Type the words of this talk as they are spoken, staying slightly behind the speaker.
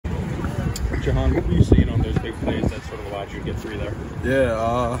Jahan, what were you seeing on those big plays that sort of allowed you to get through there?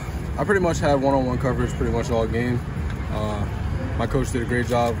 Yeah, I pretty much had one-on-one coverage pretty much all game. My coach did a great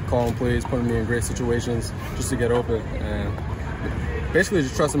job calling plays, putting me in great situations just to get open, and basically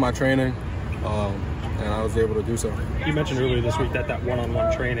just trusting my training, and I was able to do so. You mentioned earlier this week that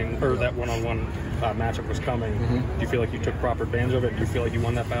one-on-one training, or that one-on-one matchup was coming. Do you feel like you took proper advantage of it? Do you feel like you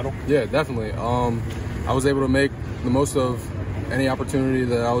won that battle? Yeah, definitely. I was able to make the most of any opportunity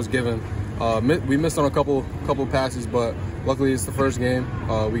that I was given. We missed on a couple passes, but luckily it's the first game.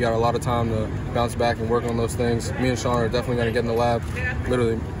 We got a lot of time to bounce back and work on those things. Me and Sean are definitely going to get in the lab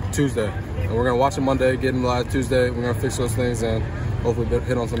literally Tuesday. And we're going to watch it Monday, get in the lab Tuesday. We're going to fix those things and hopefully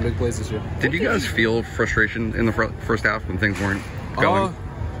hit on some big plays this year. Did you guys feel frustration in the first half when things weren't going?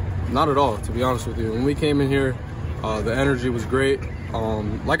 Not at all, to be honest with you. When we came in here, the energy was great.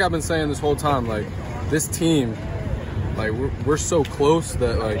 Like I've been saying this whole time, like this team, like we're so close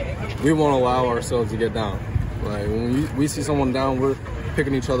that like we won't allow ourselves to get down. Like when we see someone down, we're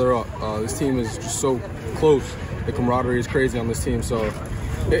picking each other up. This team is just so close. The camaraderie is crazy on this team. So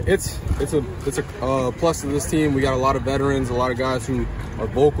it's a plus to this team. We got a lot of veterans, a lot of guys who are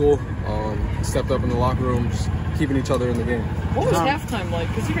vocal, stepped up in the locker room, just keeping each other in the game. What was halftime like?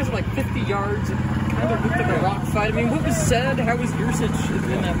 Because you guys were like 50 yards and kind of looked like a rock fight. I mean, what was said? How was usage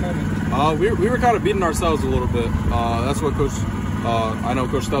in that moment? We were kind of beating ourselves a little bit. That's what Coach, I know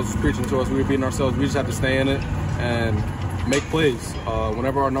Coach Stubbs was preaching to us. We were beating ourselves. We just had to stay in it and make plays.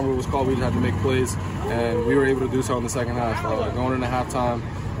 Whenever our number was called, we just had to make plays, and we were able to do so in the second half. Going into halftime,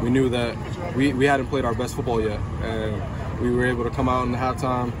 we knew that we hadn't played our best football yet, and we were able to come out in the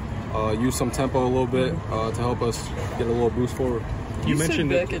halftime, use some tempo a little bit to help us get a little boost forward. You mentioned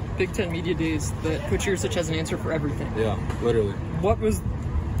back at Big Ten Media Days that Coach Yurcich has an answer for everything. Yeah, literally. What was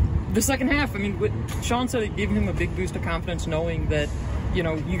the second half? I mean, Sean said it gave him a big boost of confidence knowing that, you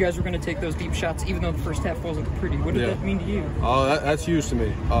know, you guys were going to take those deep shots even though the first half wasn't pretty. What did that mean to you? That's huge to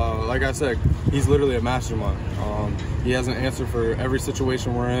me. Like I said, he's literally a mastermind. He has an answer for every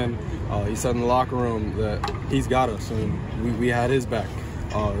situation we're in. He said in the locker room that he's got us, and we had his back.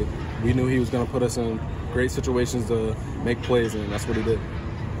 We knew he was going to put us in great situations to make plays, and that's what he did.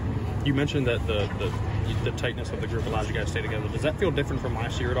 You mentioned that the tightness of the group allows you guys to stay together. Does that feel different from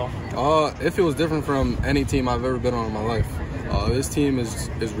last year at all? It feels different from any team I've ever been on in my life. This team is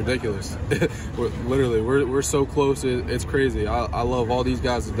ridiculous. we're so close. It's crazy. I love all these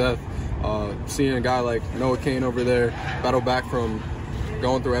guys to death. Seeing a guy like Noah Kane over there battle back from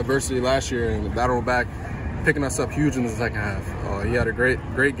going through adversity last year and battle back, picking us up huge in the second half. He had a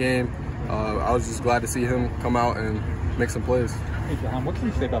great game. I was just glad to see him come out and make some plays. Hey, Jahan, what can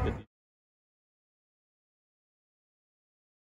you say about the